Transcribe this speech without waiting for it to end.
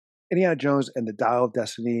Indiana Jones and the Dial of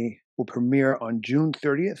Destiny will premiere on June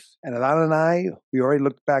 30th. And Alana and I, we already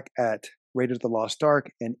looked back at Raiders of the Lost Ark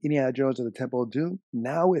and Indiana Jones and the Temple of Doom.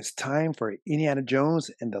 Now it's time for Indiana Jones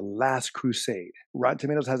and the Last Crusade. Rotten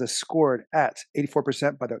Tomatoes has it scored at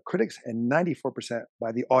 84% by the critics and 94%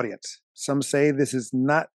 by the audience. Some say this is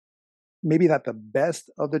maybe not the best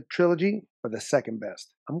of the trilogy, but the second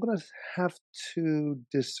best. I'm going to have to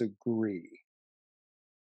disagree.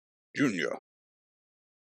 Junior.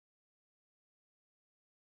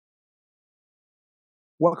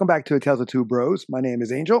 Welcome back to Tales of Two Bros. My name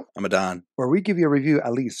is Angel. I'm Adon. Where we give you a review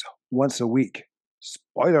at least once a week.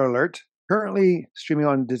 Spoiler alert. Currently streaming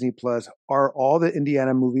on Disney Plus are all the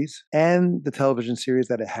Indiana movies and the television series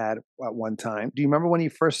that it had at one time. Do you remember when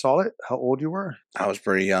you first saw it? How old you were? I was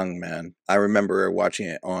pretty young, man. I remember watching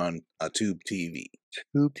it on a tube TV.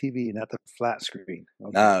 Tube TV, not the flat screen.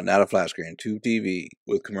 Okay. No, not a flat screen. Tube TV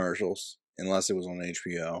with commercials, unless it was on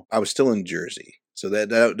HBO. I was still in Jersey. So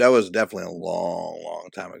that was definitely a long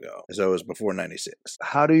time ago. So it was before 96.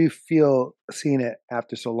 How do you feel seeing it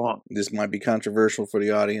after so long? This might be controversial for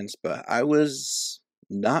the audience, but I was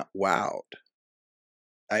not wowed.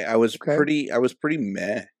 I was pretty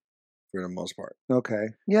meh for the most part. Okay.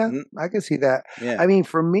 Yeah, I can see that. Yeah. I mean,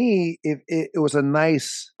 for me, it was a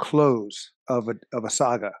nice close of a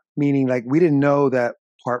saga. Meaning, like, we didn't know that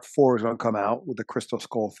part 4 was going to come out with the Crystal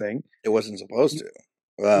Skull thing. It wasn't supposed to.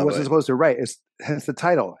 It wasn't supposed to, right? It's hence the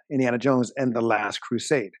title, Indiana Jones and the Last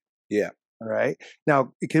Crusade. Yeah. All right.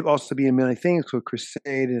 Now, it could also be a million things with Crusade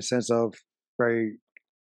in a sense of very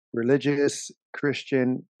religious,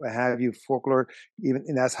 Christian, what have you, folklore.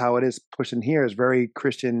 And that's how it is pushed in here. Is very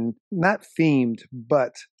Christian, not themed,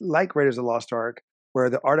 but like Raiders of the Lost Ark,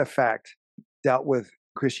 where the artifact dealt with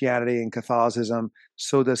Christianity and Catholicism.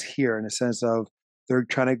 So does here in the sense of they're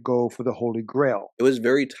trying to go for the Holy Grail. It was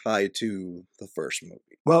very tied to the first movie.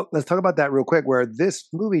 Well, let's talk about that real quick, where this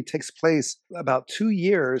movie takes place about 2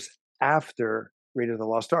 years after Raiders of the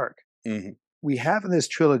Lost Ark. Mm-hmm. We have in this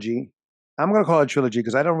trilogy, I'm going to call it a trilogy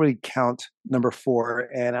because I don't really count number 4,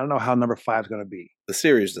 and I don't know how number 5 is going to be. The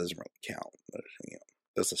series doesn't really count, but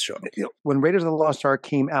that's a show. When Raiders of the Lost Ark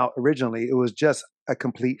came out originally, it was just a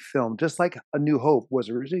complete film, just like A New Hope was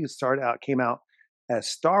originally came out as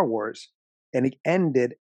Star Wars, and it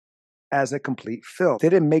ended as a complete film. They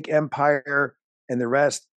didn't make Empire, and the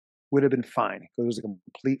rest would have been fine because it was a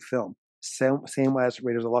complete film. Same as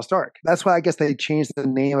Raiders of the Lost Ark. That's why I guess they changed the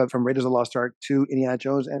name from Raiders of the Lost Ark to Indiana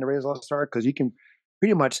Jones and the Raiders of the Lost Ark, because you can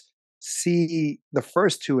pretty much see the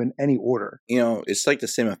first two in any order. It's like the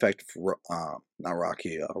same effect for not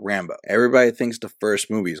Rocky, Rambo. Everybody thinks the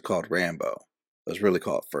first movie is called Rambo. It's really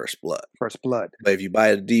called First Blood. First Blood. But if you buy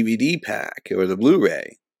a DVD pack or the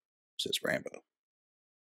Blu-ray, it says Rambo.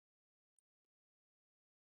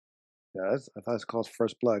 Yeah, I thought it's called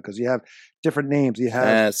First Blood because you have different names. You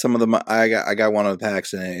have some of them. I got one of the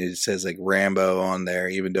packs and it says like Rambo on there,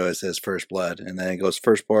 even though it says First Blood, and then it goes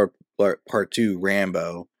First Part 2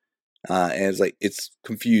 Rambo, and it's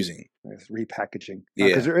confusing. It's repackaging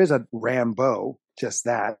because there is a Rambo, just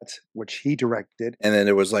that which he directed, and then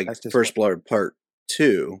there was like First Blood Part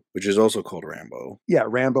 2, which is also called Rambo. Yeah,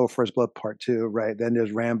 Rambo First Blood Part 2, right? Then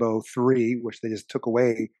there's Rambo 3, which they just took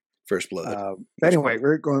away. First Blood. Anyway,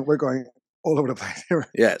 we're going all over the place here.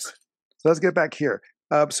 Yes. So let's get back here.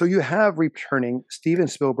 So you have returning Steven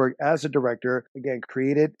Spielberg as the director, again,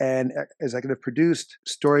 created and executive produced,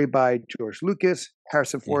 story by George Lucas,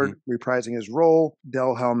 Harrison Ford reprising his role,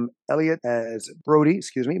 Delhelm Elliott as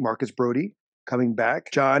Marcus Brody coming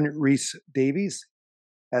back, John Rhys Davies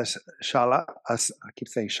as Shala, I keep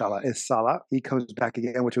saying Shala, is Sala. He comes back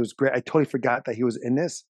again, which was great. I totally forgot that he was in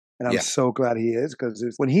this. And I'm so glad he is, because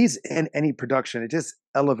when he's in any production, it just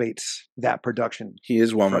elevates that production. He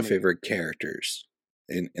is one of my favorite characters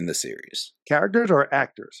in the series. Characters or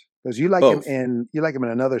actors? Because you like him in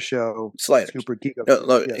another show, Sliders. Super Geek.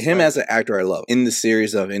 Him as an actor, I love. In the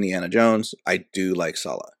series of Indiana Jones, I do like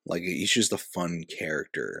Sala. Like, he's just a fun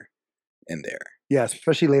character in there. Yeah,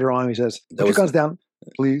 especially later on, he says, "Put your guns down,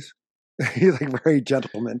 please." He's like very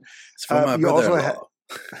gentleman. It's from my brother-in-law.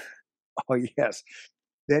 Oh yes.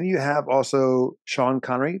 Then you have also Sean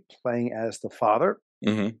Connery playing as the father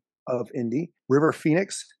of Indy, River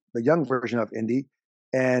Phoenix, the young version of Indy,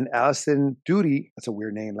 and Alison Doody. That's a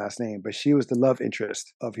weird last name, but she was the love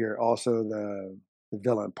interest of here. Also the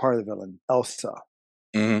villain, part of the villain, Elsa.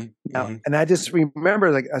 Now, and I just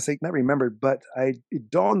remember, not remembered, but it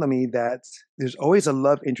dawned on me that there's always a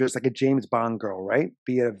love interest, like a James Bond girl, right?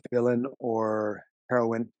 Be it a villain or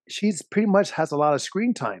heroine. She's pretty much has a lot of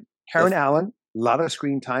screen time. Karen Allen. A lot of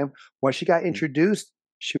screen time. When she got introduced,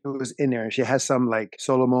 she was in there, and she has some like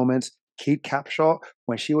solo moments. Kate Capshaw,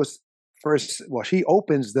 when she was first, well, she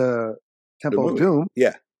opens the Temple of Doom.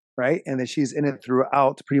 Yeah. Right? And then she's in it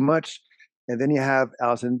throughout pretty much. And then you have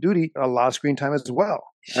Alison Doody, a lot of screen time as well.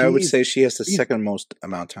 I would say she has the second most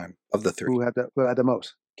amount of time of the three. Who had the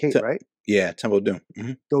most? Kate, right? Yeah, Temple of Doom.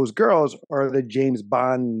 Mm-hmm. Those girls are the James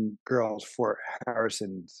Bond girls for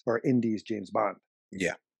Harrison's or Indy's James Bond.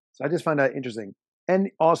 Yeah. So I just find that interesting. And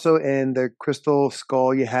also in the Crystal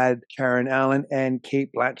Skull, you had Karen Allen and Kate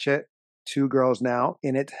Blanchett, two girls now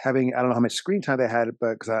in it, having, I don't know how much screen time they had,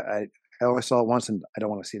 but because I only saw it once and I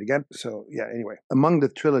don't want to see it again. So yeah, anyway, among the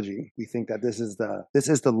trilogy, we think that this is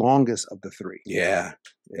the longest of the three. Yeah,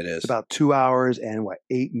 it is. It's about 2 hours and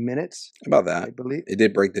 8 minutes? About that. I believe. It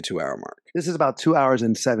did break the 2 hour mark. This is about 2 hours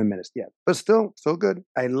and 7 minutes. Yeah. But still good.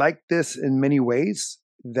 I like this in many ways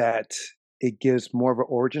that it gives more of an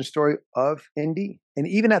origin story of Indy. And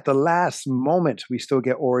even at the last moment, we still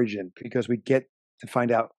get origin because we get to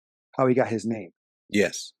find out how he got his name.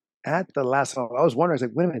 Yes. At the last moment, I was wondering, I was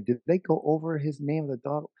like, wait a minute, did they go over his name of the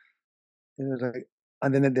dog? And it was like,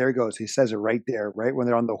 and then there he goes. He says it right there, right when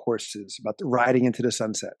they're on the horses, about riding into the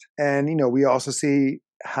sunset. And, we also see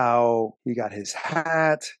how he got his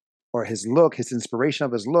hat or his look, his inspiration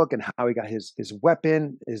of his look, and how he got his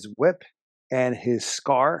weapon, his whip, and his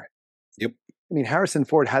scar. Yep. I mean, Harrison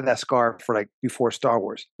Ford had that scar for before Star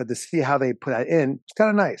Wars, but to see how they put that in, it's kind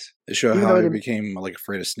of nice. It showed how he became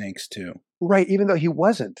afraid of snakes too. Right, even though he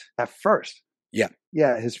wasn't at first. Yeah.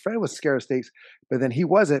 Yeah, his friend was scared of snakes, but then he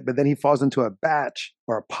wasn't. But then he falls into a batch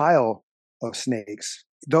or a pile of snakes,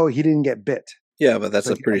 though he didn't get bit. Yeah, but that's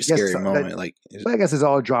a pretty scary moment. I guess it's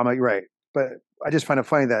all drama, right? But I just find it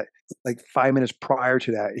funny that 5 minutes prior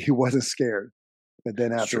to that, he wasn't scared, but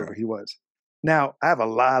then after he was. Now, I have a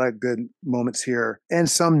lot of good moments here and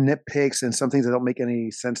some nitpicks and some things that don't make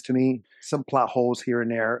any sense to me, some plot holes here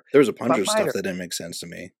and there. There was a bunch of stuff that didn't make sense to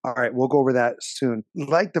me. All right, we'll go over that soon.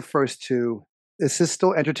 Like the first two, this is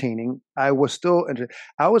still entertaining. I was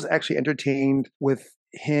actually entertained with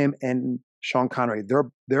him and Sean Connery.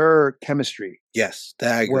 Their chemistry, yes,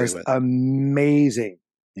 that I agree was with. Amazing.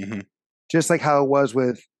 Mm-hmm. Just like how it was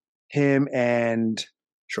with him and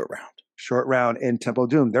Short Round in Temple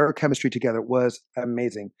of Doom. Their chemistry together was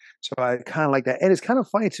amazing. So I kind of like that. And it's kind of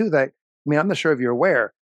funny too that, I'm not sure if you're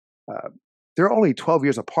aware, they're only 12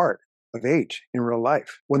 years apart of age in real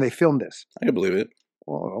life when they filmed this. I can believe it.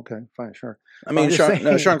 Oh, okay, fine, sure. I mean,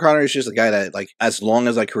 Sean Connery is just a guy that, as long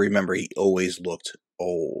as I can remember, he always looked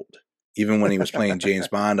old. Even when he was playing James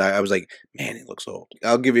Bond, I was like, man, he looks old.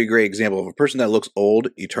 I'll give you a great example of a person that looks old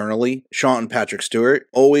eternally. Sean Patrick Stewart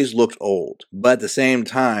always looked old. But at the same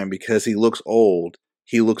time, because he looks old,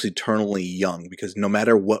 he looks eternally young. Because no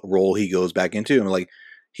matter what role he goes back into,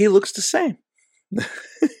 he looks the same.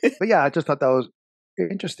 But yeah, I just thought that was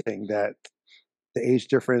interesting that the age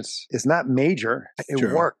difference is not major.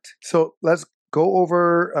 It worked. So let's go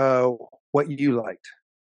over what you liked.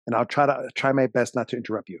 And I'll try my best not to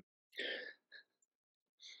interrupt you.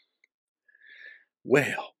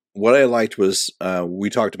 Well, what I liked was,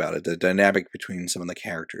 we talked about it, the dynamic between some of the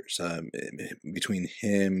characters, between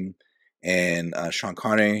him and Sean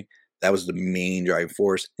Connery. That was the main driving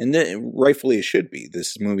force. And then, rightfully it should be.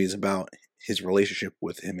 This movie is about his relationship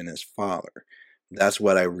with him and his father. That's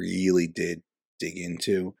what I really did dig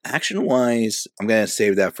into. Action-wise, I'm going to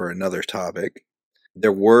save that for another topic.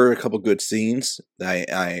 There were a couple good scenes that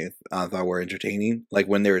I thought were entertaining. Like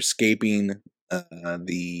when they're escaping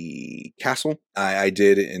the castle. I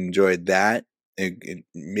did enjoy that. It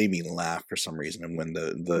made me laugh for some reason. And when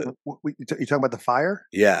you talking about the fire?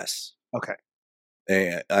 Yes. Okay.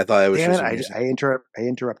 I thought it was Damn just I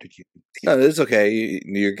interrupted you. No, it's okay.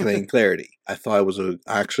 You're getting clarity. I thought it was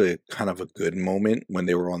actually kind of a good moment when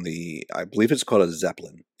they were on I believe it's called a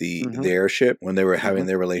Zeppelin, the airship, when they were having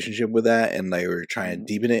their relationship with that and they were trying to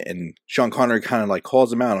deepen it. And Sean Connery kind of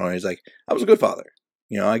calls him out on it. He's like, I was a good father.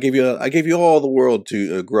 I gave you all the world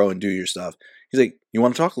to grow and do your stuff. He's like, you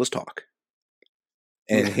want to talk? Let's talk.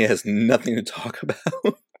 And he has nothing to talk about.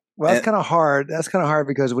 Well, that's kind of hard. That's kind of hard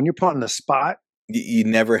because when you're put on the spot, you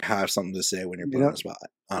never have something to say when you're put on the spot,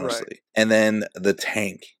 honestly. Right. And then the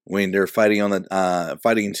tank, when they're fighting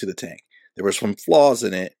fighting into the tank, there were some flaws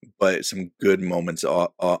in it, but some good moments on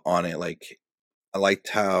it. I liked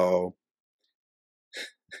how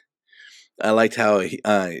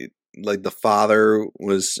the father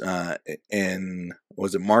was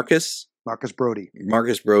was it Marcus? Marcus Brody.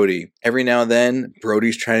 Marcus Brody. Every now and then,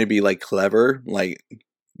 Brody's trying to be clever,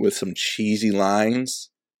 with some cheesy lines.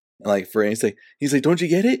 He's like, don't you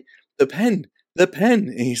get it? The pen.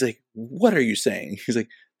 And he's like, what are you saying? He's like,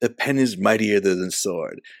 the pen is mightier than the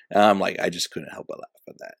sword. And I'm like, I just couldn't help but laugh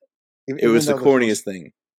at that. It was the corniest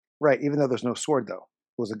thing. Right. Even though there's no sword, though,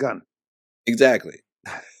 it was a gun. Exactly.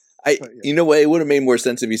 You know what? It would have made more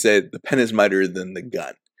sense if he said the pen is mightier than the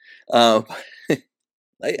gun.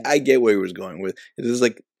 I get where he was going with. It is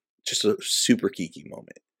like just a super geeky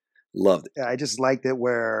moment. Loved it. Yeah, I just liked it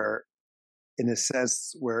where, in a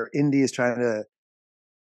sense, where Indy is trying to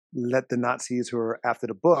let the Nazis who are after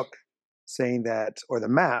the book saying that, or the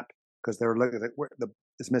map, because they're looking at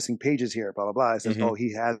it's missing pages here, blah blah blah. It says, "Oh,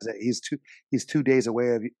 he has it. He's 2 days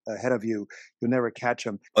ahead of you. You'll never catch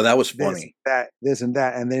him." Oh, that was funny. This and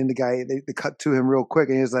that, and then the guy they cut to him real quick,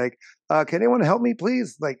 and he's like, "Can anyone help me,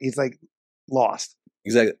 please?" Like he's like lost.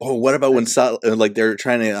 Exactly. Oh, what about when like they're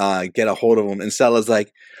trying to get a hold of him, and Salah's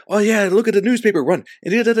like, "Oh yeah, look at the newspaper, run,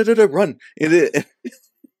 run."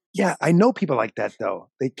 Yeah, I know people like that though.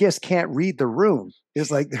 They just can't read the room.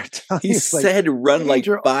 It's like they're telling he said like, run like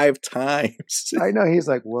 5 times. I know. He's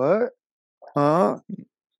like, what? Huh?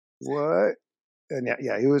 What? And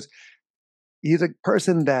yeah, he's a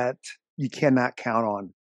person that you cannot count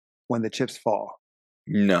on when the chips fall.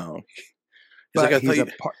 No. But he's a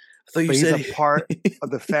part of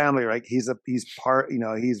the family, right? He's part,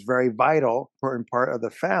 he's very vital, important part of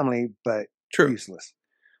the family, but useless.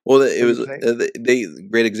 Well, it was the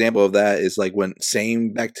great example of that is like when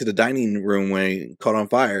back to the dining room when he caught on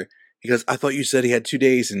fire. He goes, "I thought you said he had 2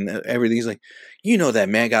 days and everything." He's like, that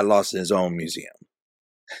man got lost in his own museum.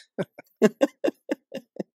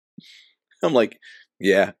 I'm like,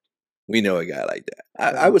 yeah, we know a guy like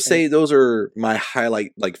that. I would say those are my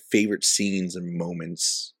highlight, like favorite scenes and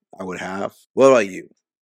moments I would have. What about you?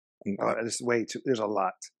 There's a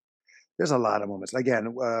lot. There's a lot of moments.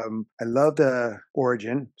 Again, I love the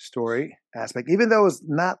origin story aspect, even though it's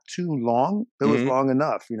not too long. It was long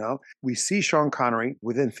enough, We see Sean Connery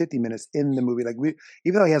within 50 minutes in the movie. Like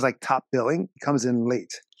even though he has like top billing, he comes in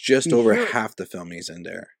late. Just over half the film he's in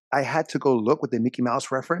there. I had to go look with the Mickey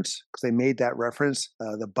Mouse reference because they made that reference.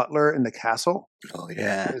 The butler in the castle. Oh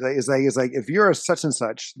yeah. It's like if you're a such and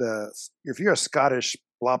such, if you're a Scottish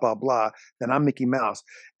blah blah blah, then I'm Mickey Mouse.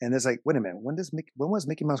 And it's like, wait a minute, when was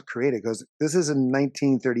Mickey Mouse created? Because this is in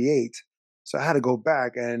 1938, so I had to go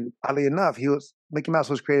back. And oddly enough, Mickey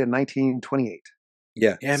Mouse was created in 1928.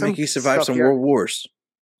 Yeah, Mickey survived some world wars.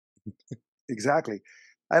 Exactly.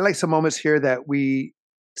 I like some moments here that we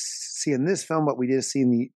see in this film, but we did see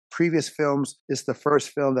in the previous films. It's the first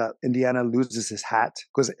film that Indiana loses his hat,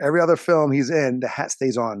 because every other film he's in, the hat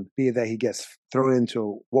stays on, be it that he gets thrown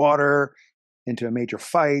into water, into a major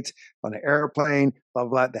fight, on an airplane, blah,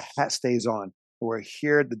 blah, blah, the hat stays on. Where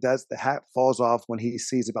here, the hat falls off when he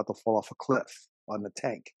sees about to fall off a cliff on the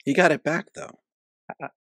tank. He got it back, though.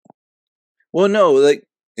 Well, no, like,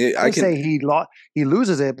 I can say he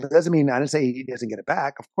loses it, but it doesn't mean I didn't say he doesn't get it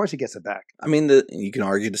back. Of course he gets it back. I mean, you can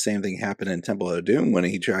argue the same thing happened in Temple of Doom when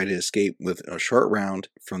he tried to escape with a short round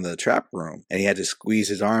from the trap room, and he had to squeeze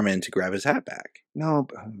his arm in to grab his hat back. No.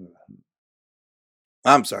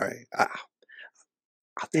 I'm sorry.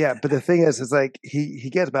 Yeah, but the thing is, it's like he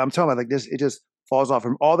gets, but I'm talking about like this, it just falls off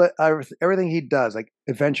from everything he does, like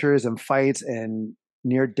adventures and fights and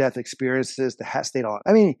near-death experiences. The hat stayed on.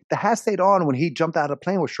 I mean, the hat stayed on when he jumped out of the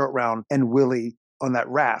plane with Short Round and Willie on that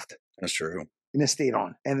raft. That's true. And it stayed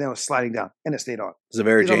on. And then it was sliding down, and it stayed on. It's a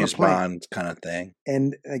very James Bond kind of thing.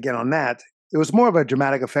 And again, on that, it was more of a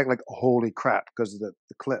dramatic effect, like, holy crap, because of the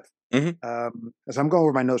cliff. Mm-hmm. So I'm going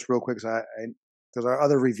over my notes real quick, because our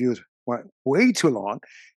other reviews went way too long,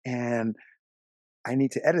 and I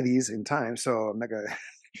need to edit these in time, so I'm not going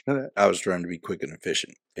to... I was trying to be quick and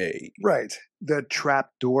efficient. Hey. Right. The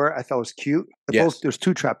trap door I thought was cute. There's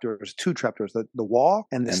two trap doors. The wall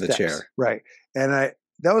and the steps. Chair. Right. And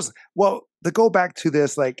to go back to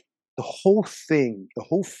this, like, the whole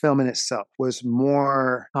film in itself was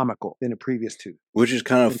more comical than the previous two. Which is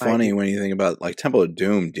kind of funny when you think about, like, Temple of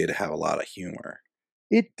Doom did have a lot of humor.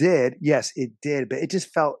 It did. Yes, it did. But it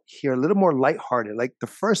just felt here a little more lighthearted. Like, the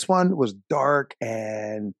first one was dark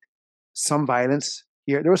and some violence.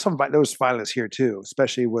 Here, there was violence here too,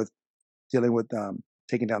 especially with dealing with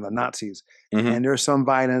taking down the Nazis. Mm-hmm. And there's some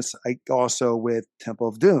violence also with Temple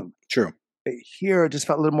of Doom. True. But here, it just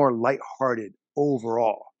felt a little more lighthearted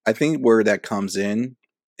overall. I think where that comes in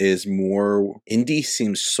is more, Indy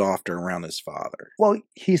seems softer around his father. Well,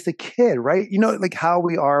 he's the kid, right? Like how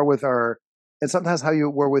we are with and sometimes how you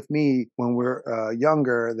were with me when we're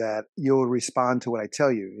younger, that you'll respond to what I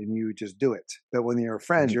tell you and you just do it. But when you're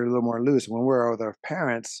friends, mm-hmm. you're a little more loose. When we're with our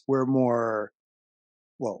parents, we're more,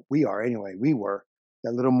 we are anyway. We were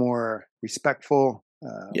a little more respectful,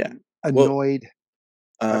 annoyed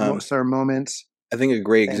at certain moments. I think a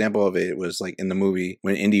great example of it was like in the movie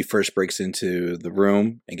when Indy first breaks into the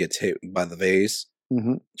room and gets hit by the vase.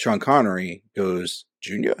 Mm-hmm. Sean Connery goes,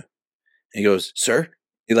 "Junior," he goes, "Sir."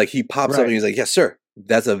 He pops up and he's like, "Yes, sir."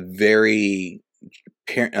 That's a very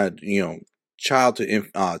parent, child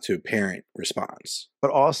to parent response.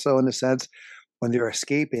 But also in the sense when they're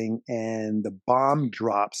escaping and the bomb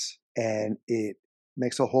drops and it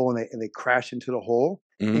makes a hole and they crash into the hole.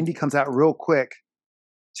 Mm-hmm. Indy comes out real quick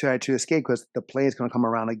to escape because the plane's going to come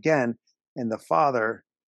around again, and the father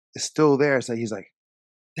is still there. So he's like,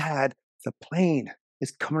 "Dad, the plane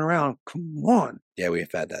is coming around. Come on." Yeah, we've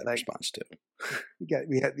had that response too.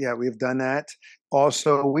 We've done that.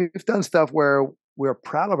 Also, we've done stuff where we're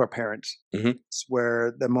proud of our parents. Mm-hmm.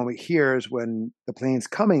 Where the moment here is when the plane's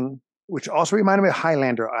coming, which also reminded me of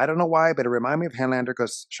Highlander. I don't know why, but it reminded me of Highlander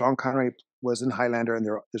because Sean Connery was in Highlander, and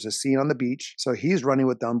there's a scene on the beach. So he's running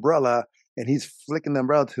with the umbrella, and he's flicking the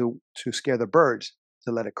umbrella to scare the birds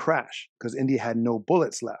to let it crash because Indy had no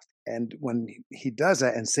bullets left. And when he does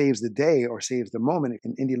that and saves the day or saves the moment,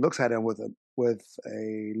 and Indy looks at him with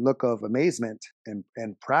a look of amazement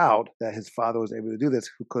and proud that his father was able to do this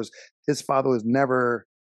because his father was never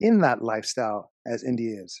in that lifestyle as Indy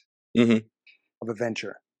is of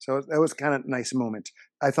adventure. So that was kind of a nice moment.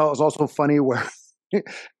 I thought it was also funny where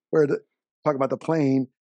talk about the plane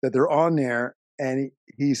that they're on there, and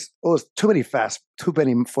there's too many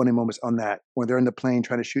funny moments on that when they're in the plane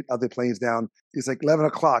trying to shoot other planes down. He's like 11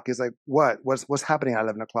 o'clock. He's like, what's happening at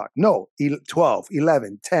 11 o'clock? No, 12,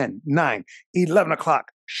 11, 10, 9, 11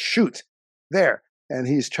 o'clock. Shoot there. And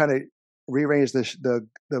he's trying to rearrange the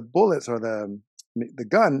bullets or the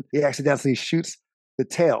gun. He accidentally shoots the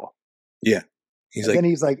tail. Yeah. He's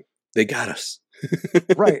like, they got us.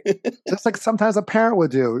 Right. Just like sometimes a parent would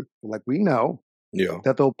do. Like we know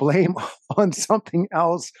that they'll blame on something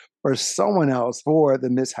else or someone else for the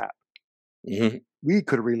mishap. Mm-hmm. We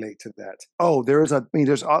could relate to that. Oh, there's a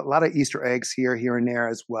lot of Easter eggs here and there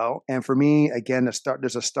as well. And for me, again,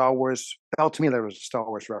 there's a Star Wars, felt to me there was a Star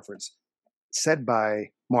Wars reference said by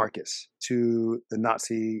Marcus to the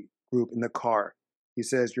Nazi group in the car. He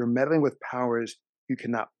says, "You're meddling with powers you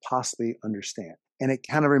cannot possibly understand." And it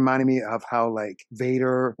kind of reminded me of how like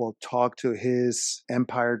Vader will talk to his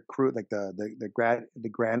Empire crew, like the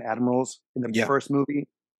Grand Admirals in the first movie.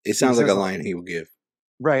 It sounds like a line he would give.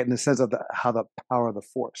 Right, in the sense of how the power of the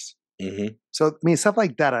Force. Mm-hmm. So, I mean, stuff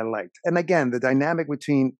like that I liked. And again, the dynamic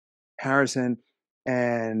between Harrison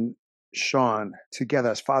and Sean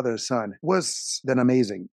together as father and son was then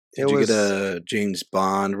amazing. Did you get a James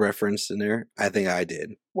Bond reference in there? I think I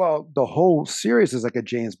did. Well, the whole series is like a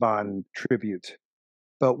James Bond tribute.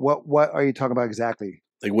 But what are you talking about exactly?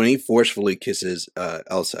 Like when he forcefully kisses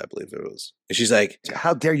Elsa, I believe it was. And she's like,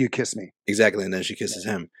 "How dare you kiss me?" Exactly. And then she kisses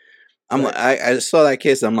him. I'm like, I saw that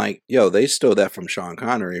kiss. I'm like, yo, they stole that from Sean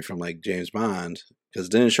Connery from like James Bond. Because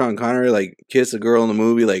didn't Sean Connery like kiss a girl in the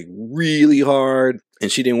movie like really hard,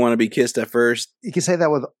 and she didn't want to be kissed at first? You can say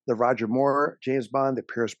that with the Roger Moore James Bond, the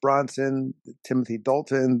Pierce Brosnan, the Timothy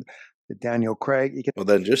Dalton, the Daniel Craig. Well,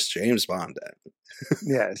 then just James Bond then.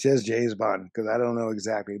 Yeah, it's just James Bond because I don't know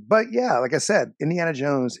exactly. But yeah, like I said, Indiana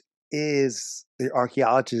Jones is the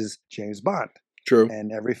archaeologist James Bond. True.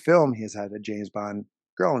 And every film he has had a James Bond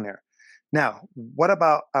girl in there. Now, what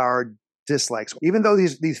about our dislikes? Even though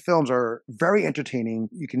these films are very entertaining,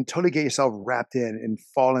 you can totally get yourself wrapped in and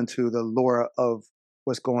fall into the lore of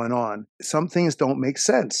what's going on. Some things don't make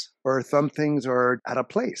sense or some things are out of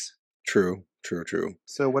place. True.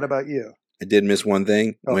 So what about you? I did miss one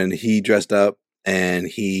thing when he dressed up and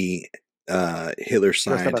he Hitler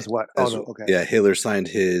signed. Dressed up as what? Okay. Yeah, Hitler signed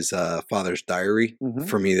his father's diary. Mm-hmm.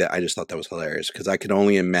 For me, I just thought that was hilarious because I could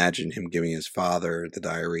only imagine him giving his father the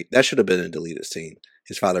diary. That should have been a deleted scene.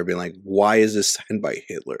 His father being like, "Why is this signed by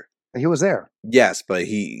Hitler?" He was there. Yes, but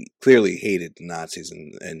he clearly hated the Nazis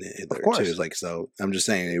and Hitler of course. too. Like, so I'm just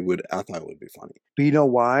saying I thought it would be funny. Do you know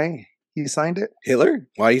why he signed it? Hitler?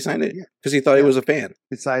 Why he signed it? Because he thought he was a fan.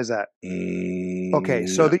 Besides that. Okay,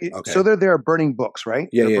 so they're there burning books, right?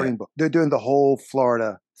 Yeah, they're burning books. They're doing the whole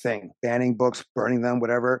Florida thing, banning books, burning them,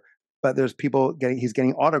 whatever. But there's people he's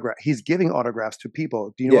getting autographs. He's giving autographs to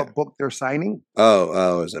people. Do you know what book they're signing?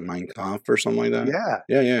 Oh, is it Mein Kampf or something like that?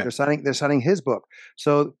 Yeah. They're signing his book.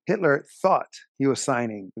 So Hitler thought he was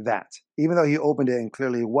signing that. Even though he opened it and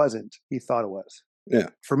clearly it wasn't, he thought it was. Yeah.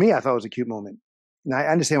 For me, I thought it was a cute moment. Now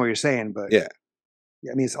I understand what you're saying, but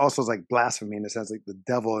I mean, it's also like blasphemy in the sense like the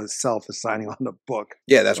devil himself is signing on the book.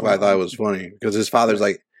 Yeah, that's why I thought it was funny because his father's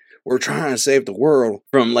like, "We're trying to save the world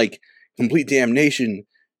from like complete damnation,"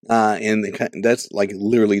 and that's like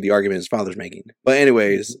literally the argument his father's making. But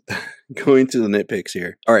anyways, going to the nitpicks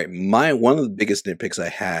here. All right, one of the biggest nitpicks I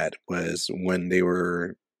had was when they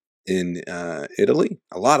were in Italy.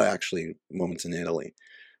 A lot of actually moments in Italy,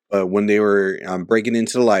 but when they were breaking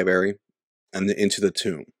into the library and into the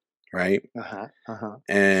tomb. right? Uh-huh.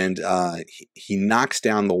 And he knocks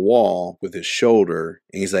down the wall with his shoulder,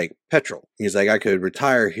 and he's like, petrol. He's like, I could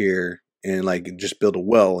retire here and like just build a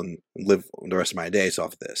well and live the rest of my days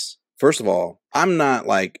off of this. First of all, I'm not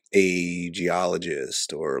like a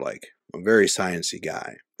geologist or like a very sciencey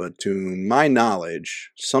guy, but to my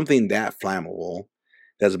knowledge, something that flammable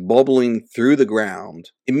that's bubbling through the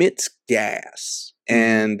ground emits gas.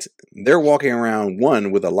 And they're walking around,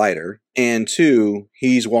 one, with a lighter, and two,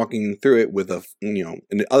 he's walking through it with a, in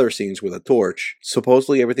the other scenes with a torch.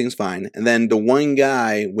 Supposedly everything's fine. And then the one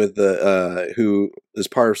guy with the, who is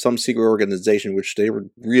part of some secret organization, which they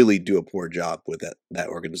really do a poor job with that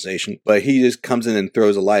organization, but he just comes in and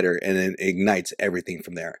throws a lighter and it ignites everything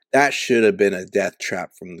from there. That should have been a death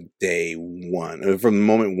trap from day one, from the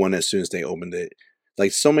moment one, as soon as they opened it.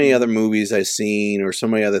 Like so many other movies I've seen, or so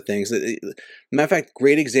many other things. Matter of fact,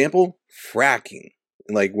 great example, fracking.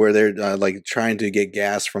 Like where they're like trying to get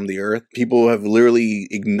gas from the earth. People have literally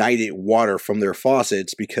ignited water from their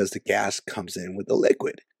faucets because the gas comes in with the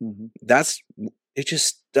liquid. It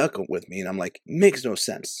just stuck with me, and I'm like, makes no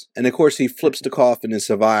sense. And of course, he flips the coffin and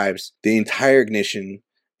survives the entire ignition. And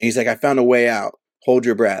he's like, I found a way out. Hold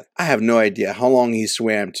your breath. I have no idea how long he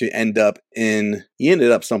swam to end up in. He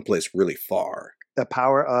ended up someplace really far. The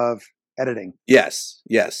power of editing. Yes.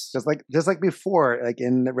 Just like before, like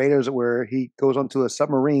in the Raiders, where he goes onto a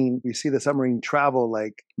submarine, we see the submarine travel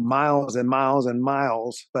like miles and miles and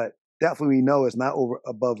miles, but definitely we know it's not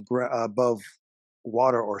above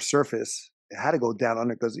water or surface. It had to go down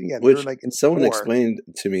under because which like someone explained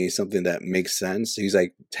to me something that makes sense. He's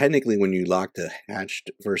like, technically, when you lock the hatch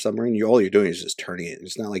for a submarine, all you're doing is just turning it.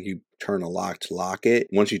 It's not like you turn a lock to lock it.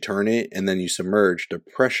 Once you turn it and then you submerge, the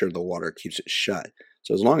pressure of the water keeps it shut.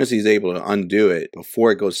 So as long as he's able to undo it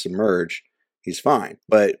before it goes submerged, he's fine.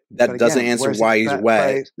 But that doesn't answer why he's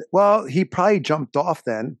wet. Well, he probably jumped off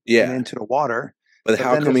then and into the water. But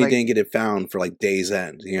how come he didn't get it found for like days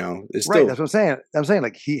end? It's right. That's what I'm saying. I'm saying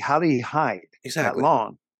like how did he hide that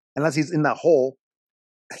long? Unless he's in that hole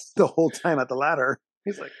the whole time at the ladder.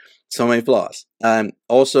 He's like so many flaws.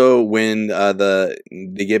 Also, when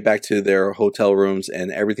they get back to their hotel rooms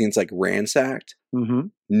and everything's like ransacked,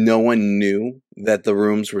 no one knew that the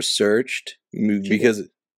rooms were searched because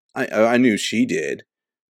I knew she did,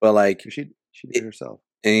 but like she did herself.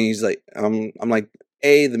 And he's like, I'm like.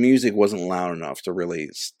 The music wasn't loud enough to really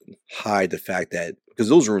hide the fact that, because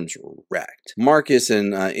those rooms were wrecked. Marcus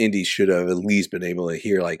and Indy should have at least been able to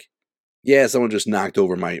hear like, yeah, someone just knocked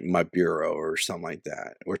over my bureau or something like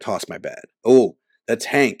that, or tossed my bed. Oh, that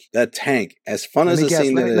tank. As fun as the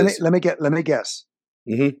scene is. Let me guess.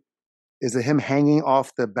 Is it him hanging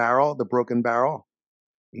off the broken barrel?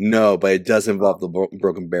 No, but it does involve the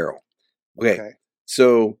broken barrel. Okay.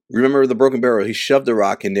 So remember the broken barrel? He shoved the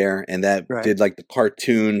rock in there, and that did like the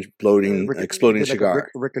cartoon exploding cigar, like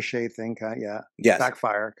a ricochet thing,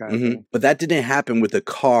 backfire kind of thing. But that didn't happen with the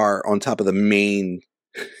car on top of the main,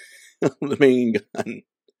 the main gun.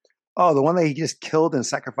 Oh, the one that he just killed and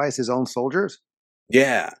sacrificed his own soldiers.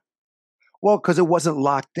 Yeah. Well, because it wasn't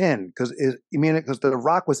locked in. Because the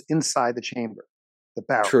rock was inside the chamber, the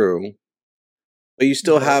barrel. True. But you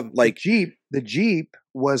still have like the Jeep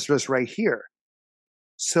was just right here.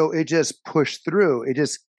 So it just pushed through. It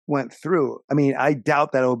just went through. I mean, I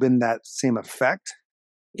doubt that it would have been that same effect.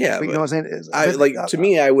 Yeah. But you know what I'm saying? To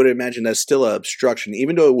me, I would imagine that's still an obstruction.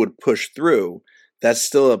 Even though it would push through, that's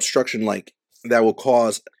still an obstruction like that will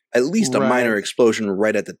cause at least a minor explosion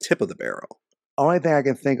right at the tip of the barrel. Only thing I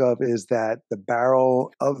can think of is that the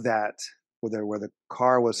barrel of that, where the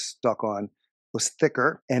car was stuck on, was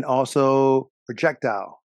thicker, and also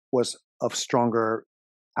projectile was of stronger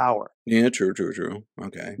power. Yeah, true.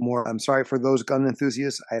 Okay. More. I'm sorry for those gun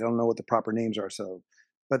enthusiasts. I don't know what the proper names are. So,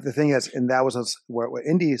 but the thing is, and that was where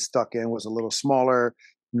Indy stuck in was a little smaller,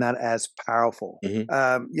 not as powerful.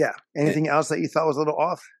 Anything else that you thought was a little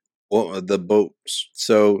off? Well, the boats.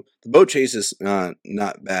 So the boat chase is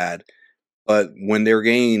not bad, but when they're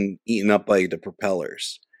getting eaten up by the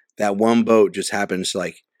propellers, that one boat just happens to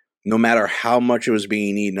like, no matter how much it was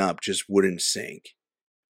being eaten up, just wouldn't sink.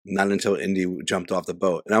 Not until Indy jumped off the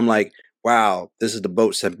boat. And I'm like, wow, this is the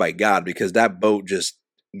boat sent by God, because that boat just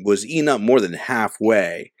was eaten up more than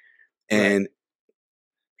halfway. And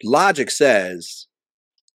logic says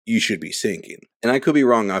you should be sinking. And I could be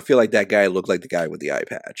wrong. I feel like that guy looked like the guy with the eye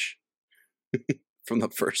patch from the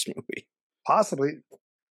first movie. Possibly.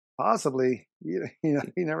 You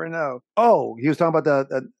never know. Oh, he was talking about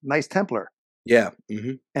the Knights Templar. Yeah.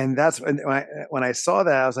 And that's when I saw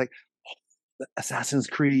that, I was like, Assassin's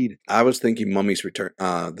Creed. I was thinking Mummy's Return,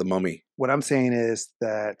 the Mummy. What I'm saying is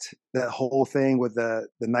that the whole thing with the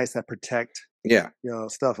knights that protect Yeah.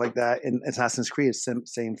 Stuff like that. In Assassin's Creed,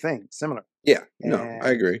 same thing, similar. Yeah. No, I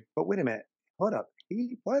agree. But wait a minute. Hold up.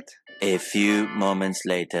 What? A few moments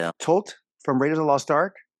later. Tolt from Raiders of the Lost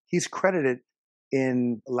Ark, he's credited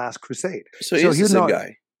in Last Crusade. So he's the same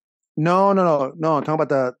guy. No. I'm talking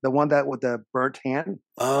about the one that with the burnt hand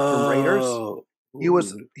from Raiders.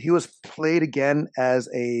 He was played again as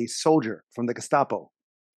a soldier from the Gestapo.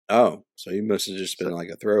 Oh, so he must have just been like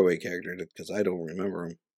a throwaway character because I don't remember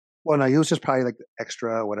him. Well, no, he was just probably like the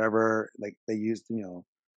extra, whatever. Like they used,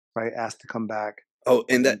 probably asked to come back. Oh,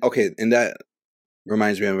 and that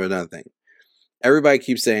reminds me of another thing. Everybody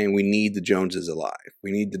keeps saying we need the Joneses alive.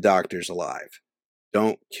 We need the doctors alive.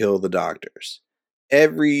 Don't kill the doctors.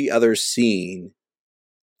 Every other scene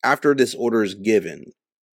after this order is given,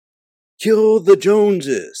 kill the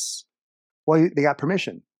Joneses. Well, they got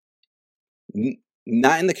permission.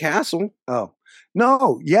 Not in the castle. Oh,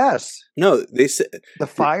 no. Yes. No, they said the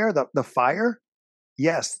fire. The fire.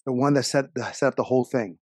 Yes, the one that set up the whole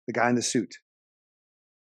thing. The guy in the suit.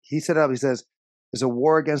 He set up. He says, "There's a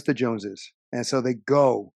war against the Joneses," and so they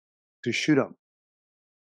go to shoot them,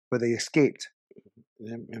 but they escaped.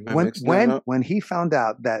 When he found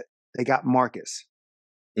out that they got Marcus,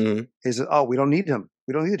 he said, "Oh, we don't need him.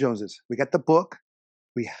 We don't need the Joneses. We got the book.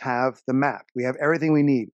 We have the map. We have everything we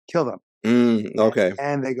need. Kill them." Okay.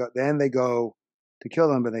 And they go to kill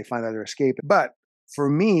them, but they find out they're escaping. But for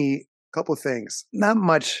me, a couple of things, not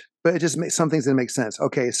much, but it just makes some things that make sense.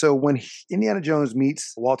 Okay, so when Indiana Jones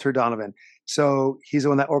meets Walter Donovan, so he's the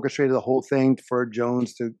one that orchestrated the whole thing for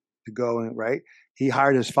Jones to go in, right? He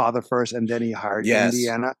hired his father first, and then he hired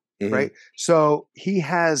Indiana, right? So he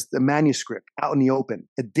has the manuscript out in the open,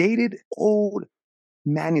 a dated old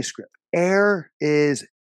manuscript. Air is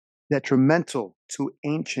detrimental to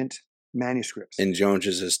ancient manuscripts. And Jones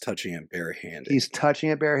is just touching it barehanded. He's touching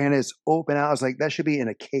it barehanded. It's open out. I was like, that should be in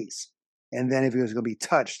a case. And then if it was going to be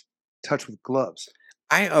touched with gloves.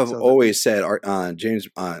 I have always said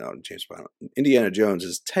Indiana Jones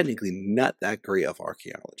is technically not that great of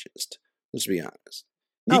archaeologist. Let's be honest.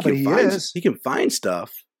 No, but he is. He can find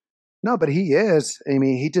stuff. No, but he is. I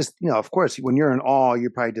mean, he just, of course, when you're in awe, you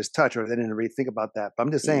probably just touch, or they didn't really think about that. But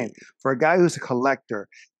I'm just saying, for a guy who's a collector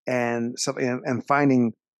and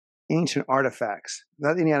finding ancient artifacts,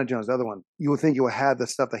 not Indiana Jones, the other one, you would think you would have the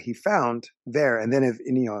stuff that he found there. And then if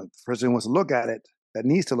the person wants to look at it, that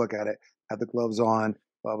needs to look at it, have the gloves on,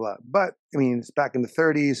 blah, blah. But I mean, it's back in the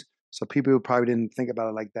 30s. So people probably didn't think about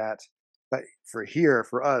it like that. But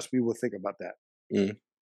for us, we will think about that.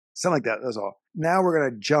 Something like that. That's all. Now we're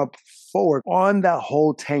going to jump forward on that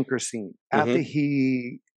whole tanker scene after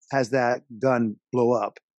he has that gun blow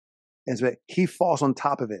up. And so he falls on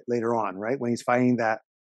top of it later on, right? When he's fighting that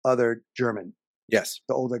other German. Yes.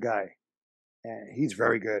 The older guy. And he's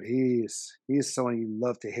very good. He's someone you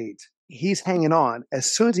love to hate. He's hanging on.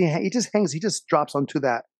 As soon as he just drops onto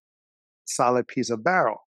that solid piece of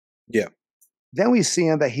barrel. Yeah. Then we see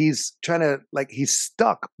him that he's trying to, he's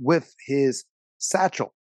stuck with his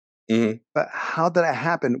satchel. But how did that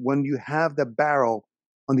happen when you have the barrel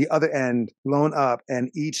on the other end blown up and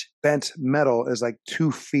each bent metal is like 2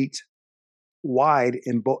 feet wide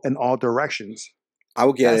in all directions? I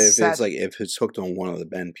would get it if it's hooked on one of the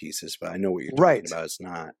bend pieces, but I know what you're talking about. It's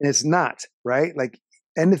not. It's not, right?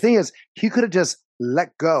 And the thing is, he could have just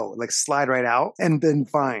let go, slide right out and been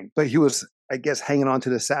fine. But he was, I guess, hanging on to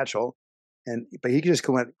the satchel, but he could just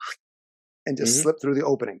go in and just slip through the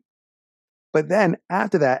opening. But then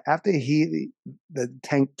after that, after the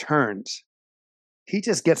tank turns, he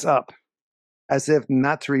just gets up as if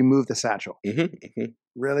not to remove the satchel.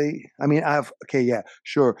 Really? I mean,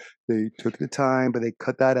 sure, they took the time, but they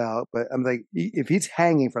cut that out. But I'm like, if he's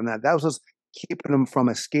hanging from that was just keeping him from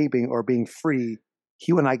escaping or being free.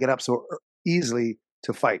 He would not get up so easily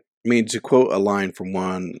to fight. I mean, to quote a line from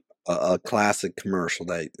a classic commercial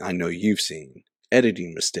that I know you've seen,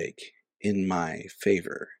 editing mistake in my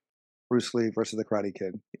favor. Bruce Lee versus the Karate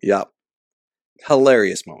Kid. Yep.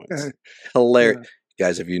 Hilarious moments. Hilarious. Yeah.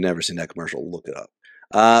 Guys, if you've never seen that commercial, look it up.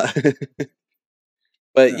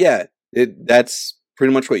 But that's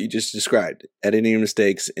pretty much what you just described. Editing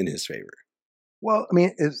mistakes in his favor. Well, I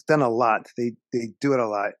mean, it's done a lot. They do it a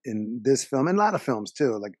lot in this film and a lot of films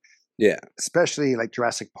too. Especially like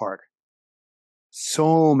Jurassic Park.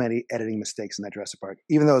 So many editing mistakes in that Jurassic Park.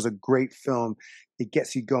 Even though it's a great film, it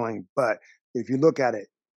gets you going. But if you look at it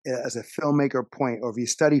as a filmmaker point, or if you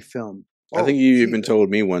study film, I think you even told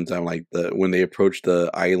me one time, when they approached the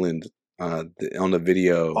island on the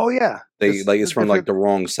video. Oh yeah, it's from the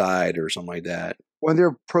wrong side or something like that. When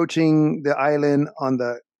they're approaching the island in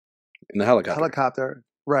the helicopter,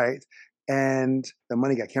 right? And the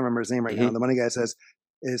money guy, I can't remember his name right now. The money guy says,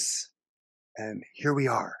 and here we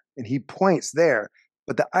are. And he points there,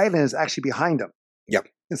 but the island is actually behind him. Yep.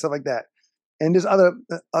 And stuff like that. And there's other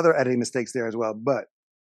editing mistakes there as well. But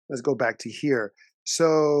let's go back to here.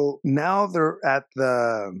 So now they're at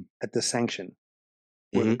the sanction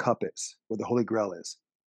where the cup is, where the Holy Grail is.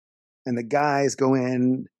 And the guys go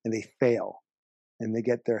in and they fail. And they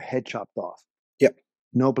get their head chopped off. Yep.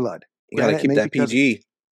 No blood. You gotta keep that PG.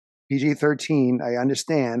 PG-13, I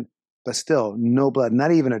understand, but still, no blood,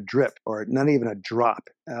 not even a drip or not even a drop.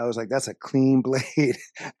 I was like, that's a clean blade.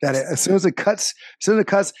 As soon as it cuts,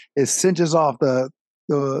 it cinches off the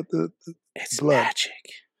it's blood. Magic.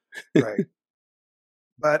 Right.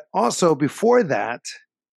 But also before that,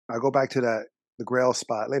 I'll go back to the Grail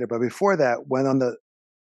spot later, but before that, went on the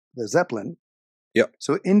Zeppelin. Yep.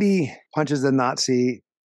 So Indy punches the Nazi,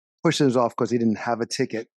 pushes off because he didn't have a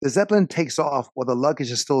ticket. The Zeppelin takes off while the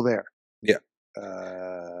luggage is still there. Yeah.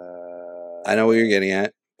 I know what you're getting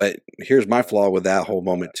at, but here's my flaw with that whole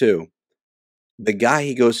moment too. The guy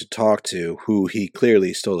he goes to talk to, who he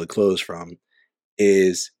clearly stole the clothes from,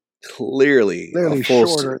 is clearly a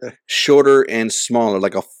full shorter and smaller,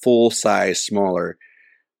 like a full size smaller.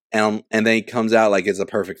 And then he comes out like it's a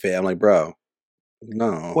perfect fit. I'm like, bro,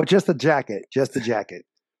 no. Well, just the jacket, because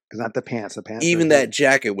not the pants. The pants. Even that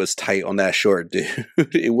jacket was tight on that short dude.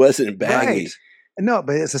 It wasn't baggy. Right. No,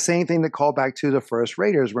 but it's the same thing to call back to the first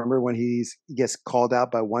Raiders. Remember when he gets called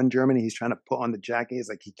out by one German and he's trying to put on the jacket? He's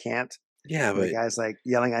like, he can't. Yeah, but the guy's like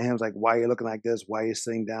yelling at him, like, why are you looking like this? Why are you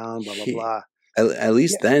sitting down? Blah, blah, blah. At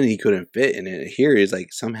least then he couldn't fit in it. Here he's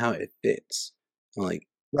like, somehow it fits. I'm like,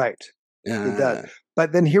 right. It does.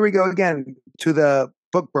 But then here we go again to the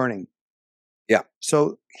book burning. Yeah.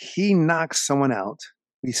 So he knocks someone out.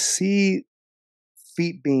 We see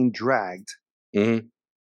feet being dragged. Mm-hmm.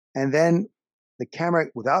 And then the camera,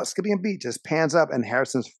 without skipping a beat, just pans up and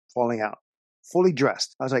Harrison's falling out, fully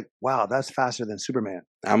dressed. I was like, wow, that's faster than Superman.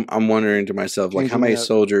 I'm wondering to myself, like, how many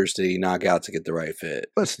soldiers did he knock out to get the right fit?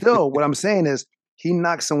 But still, what I'm saying is he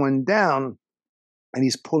knocks someone down and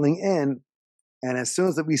he's pulling in. And as soon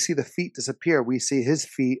as we see the feet disappear, we see his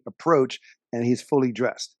feet approach and he's fully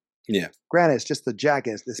dressed. Yeah. Granted, it's just the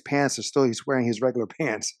jacket. His pants are still, he's wearing his regular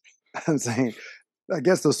pants. I'm saying, I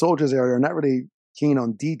guess the soldiers there are not really keen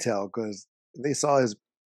on detail because they saw his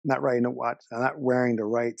not wearing the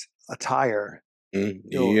right attire.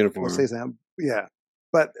 Uniform. We'll say something. Yeah.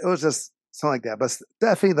 But it was just something like that. But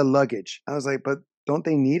definitely the luggage. I was like, but don't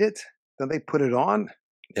they need it? Don't they put it on?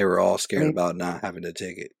 They were all scared about not having a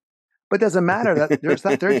ticket. But it doesn't matter. It's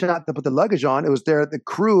not their job to put the luggage on. It was the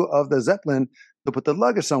crew of the Zeppelin to put the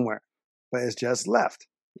luggage somewhere. But it's just left.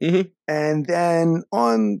 Mm-hmm. And then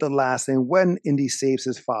on the last thing, when Indy saves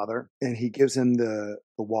his father and he gives him the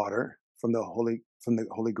water from the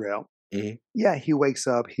Holy Grail, mm-hmm. Yeah, he wakes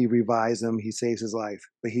up, he revives him, he saves his life.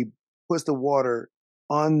 But he puts the water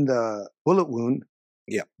on the bullet wound.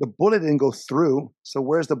 Yeah. The bullet didn't go through. So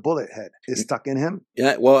where's the bullet head? It's stuck in him?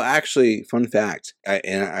 Yeah. Well, actually, fun fact,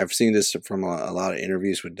 and I've seen this from a lot of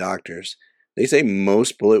interviews with doctors. They say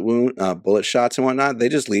most bullet shots and whatnot, they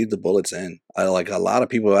just leave the bullets in. Like a lot of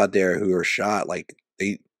people out there who are shot, like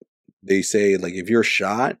they say, like if you're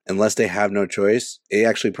shot, unless they have no choice, it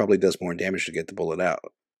actually probably does more damage to get the bullet out.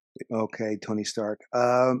 Okay, Tony Stark.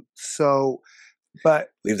 But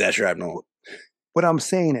leave that shrapnel. What I'm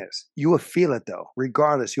saying is, you will feel it though.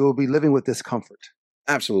 Regardless, you will be living with discomfort.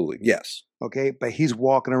 Absolutely, yes. Okay, but he's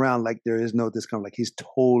walking around like there is no discomfort. Like he's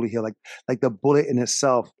totally healed. Like the bullet in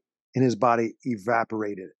itself in his body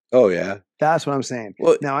evaporated. Oh yeah, that's what I'm saying.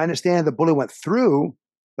 Well, now I understand the bullet went through,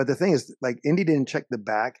 but the thing is, like Indy didn't check the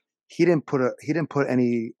back. He didn't put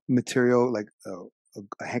any material like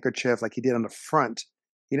a handkerchief like he did on the front.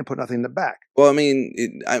 He didn't put nothing in the back. Well, I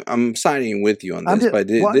mean, I'm siding with you on this, but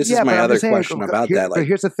this is my other question about that. But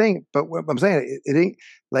here's the thing. But what I'm saying, it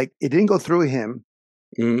didn't go through him,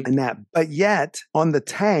 mm-hmm. and that. But yet on the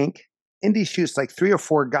tank, Indy shoots like 3 or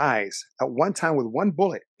 4 guys at one time with one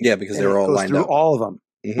bullet. Yeah, because they were all lined up. All of them,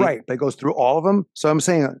 mm-hmm. right? But it goes through all of them. So I'm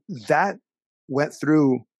saying that went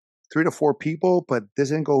through 3 to 4 people, but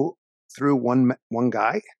this didn't go through one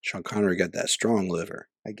guy. Sean Connery got that strong liver,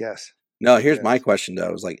 I guess. No, here's my question though.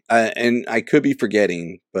 I was like, and I could be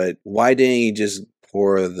forgetting, but why didn't he just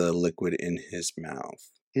pour the liquid in his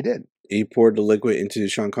mouth? He did. He poured the liquid into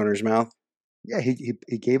Sean Connery's mouth? Yeah, he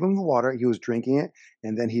gave him the water. He was drinking it,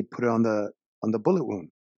 and then he put it on the bullet wound.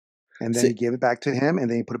 And then he gave it back to him, and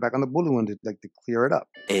then he put it back on the bullet wound to clear it up.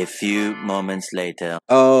 A few moments later.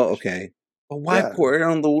 Oh, okay. But why pour it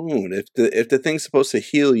on the wound if the thing's supposed to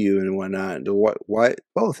heal you and whatnot? Why?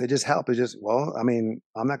 Both. It just helped. It just I mean,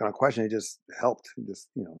 I'm not going to question it. It just helped. Just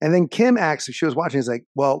And then Kim asked, she was watching. It's like,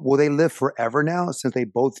 well, will they live forever now since they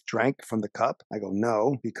both drank from the cup? I go,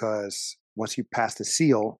 no, because once you pass the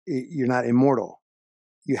seal, you're not immortal.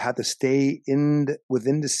 You have to stay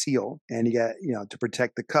within the seal, and you got to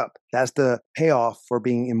protect the cup. That's the payoff for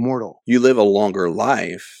being immortal. You live a longer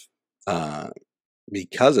life.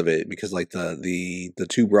 Because of it, because like the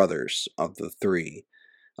two brothers of the three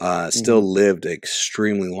still lived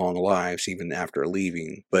extremely long lives even after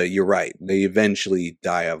leaving. But you're right, they eventually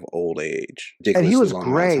die of old age. And he was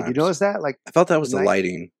gray. Did you notice that? Like, I felt that was the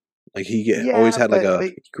lighting. Like he always had like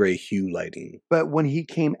a gray hue lighting. But when he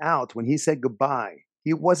came out, when he said goodbye,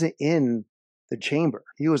 he wasn't in the chamber.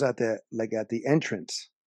 He was at the entrance,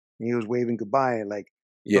 and he was waving goodbye. Like,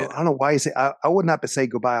 I don't know why he said. I would not say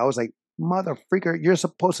goodbye. I was like, mother freaker, you're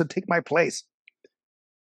supposed to take my place.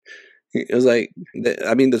 It was like,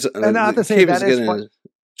 I mean, and I have to say that is funny.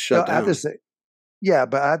 Shut down. I have to say,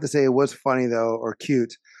 but I have to say it was funny though, or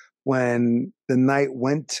cute, when the knight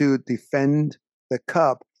went to defend the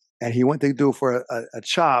cup, and he went to do for a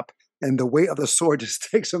chop, and the weight of the sword just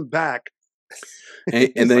takes him back.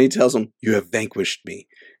 And then he tells him, "You have vanquished me."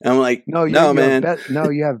 And I'm like, "No, man,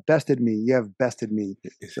 you have bested me. You have bested me."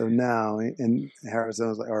 So now, and Harrison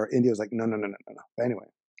was like, or Indy was like, "No." But anyway,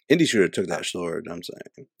 Indy should have took that sword. I'm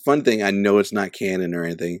saying, fun thing. I know it's not canon or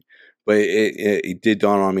anything, but it did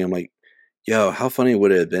dawn on me. I'm like, yo, how funny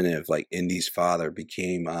would it have been if like Indy's father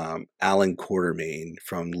became Alan Quartermain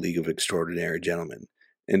from League of Extraordinary Gentlemen,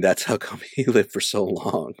 and that's how come he lived for so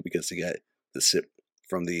long, because he got the sip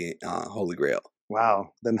from the Holy Grail.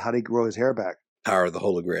 Wow. Then how did he grow his hair back? Power of the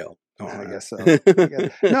Holy Grail. I guess so.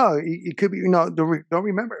 No, it could be, don't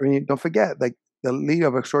remember. I mean, don't forget, like the League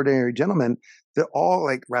of Extraordinary Gentlemen, they're all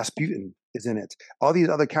like Rasputin is in it. All these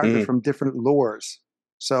other characters from different lores.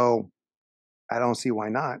 So I don't see why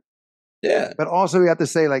not. Yeah. But also we have to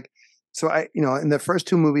say, like, so in the first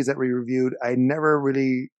two movies that we reviewed, I never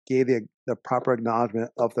really gave the proper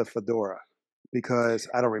acknowledgement of the fedora, because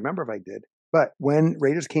I don't remember if I did. But when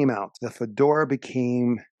Raiders came out, the fedora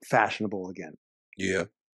became fashionable again. Yeah.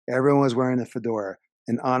 Everyone was wearing the fedora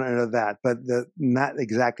in honor of that, but not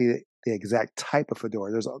exactly the exact type of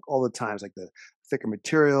fedora. There's all the times like the thicker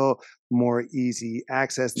material, more easy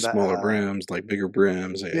access. Smaller brims, like bigger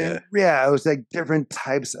brims. Yeah. Yeah, it was like different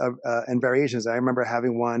types of and variations. I remember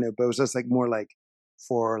having one, but it was just like more like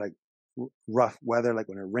for like rough weather, like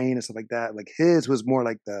when it rained and stuff like that. Like his was more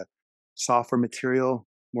like the softer material,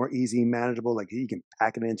 more easy, manageable. Like you can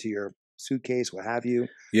pack it into your suitcase, what have you.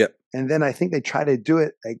 Yep. And then I think they tried to do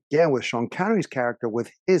it again with Sean Connery's character with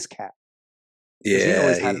his cap. Yeah, he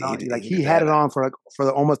always had it on. He had it on for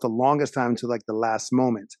almost the longest time until like the last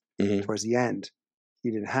moment, towards the end.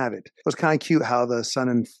 He didn't have it. It was kind of cute how the son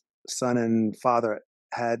and father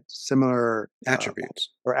had similar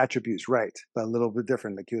attributes, right, but a little bit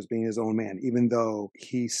different. Like he was being his own man, even though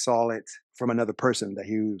he saw it from another person that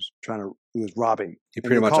he was robbing. He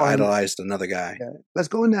pretty much idolized another guy. Yeah. Let's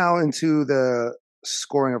go now into the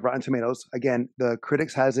scoring of Rotten Tomatoes. Again, the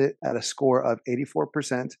critics has it at a score of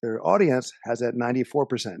 84%. Their audience has it at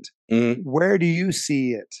 94%. Where do you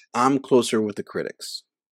see it? I'm closer with the critics,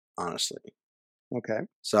 honestly. Okay.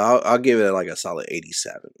 So I'll give it like a solid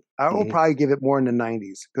 87. I will probably give it more in the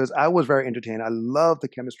 90s, because I was very entertained. I love the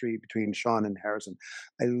chemistry between Sean and Harrison.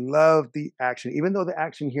 I love the action, even though the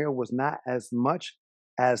action here was not as much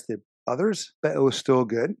as the others, but it was still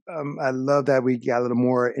good. I love that we got a little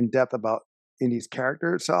more in depth about Indy's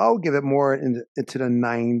character. So I'll give it more into the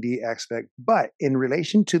 90 aspect. But in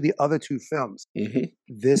relation to the other two films,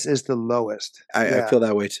 this is the lowest. I feel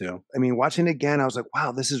that way too. I mean, watching it again, I was like,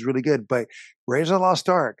 wow, this is really good. But Raiders of the Lost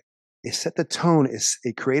Ark, it set the tone.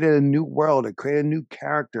 It created a new world. It created a new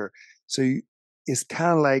character. So it's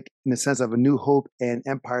kind of like in the sense of A New Hope and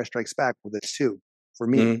Empire Strikes Back with it too, for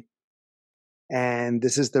me. And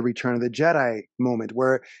this is the Return of the Jedi moment,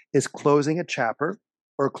 where it's closing a chapter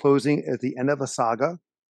or closing at the end of a saga.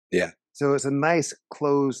 Yeah. So it's a nice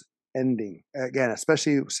close ending. Again,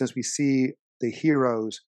 especially since we see the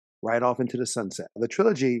heroes right off into the sunset. The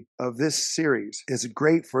trilogy of this series is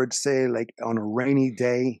great for, say, like on a rainy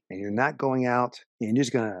day and you're not going out and you're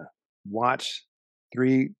just going to watch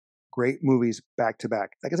 3 great movies back to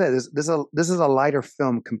back. Like I said, this is a lighter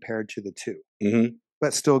film compared to the two,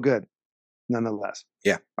 but still good nonetheless.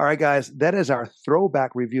 Yeah. All right, guys, that is our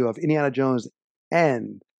throwback review of Indiana Jones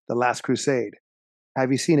and The Last Crusade.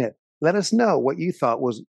 Have you seen it? Let us know what you thought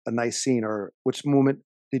was a nice scene, or which moment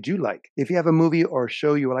did you like. If you have a movie or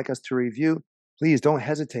show you would like us to review, please don't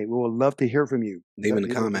hesitate. We would love to hear from you. Leave in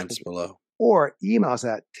the comments below. or email us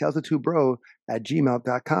at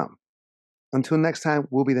talesofTwoBro@gmail.com. Until next time,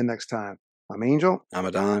 we'll be the next time. I'm Angel. I'm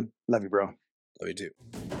Adon. Love you, bro. Love you too.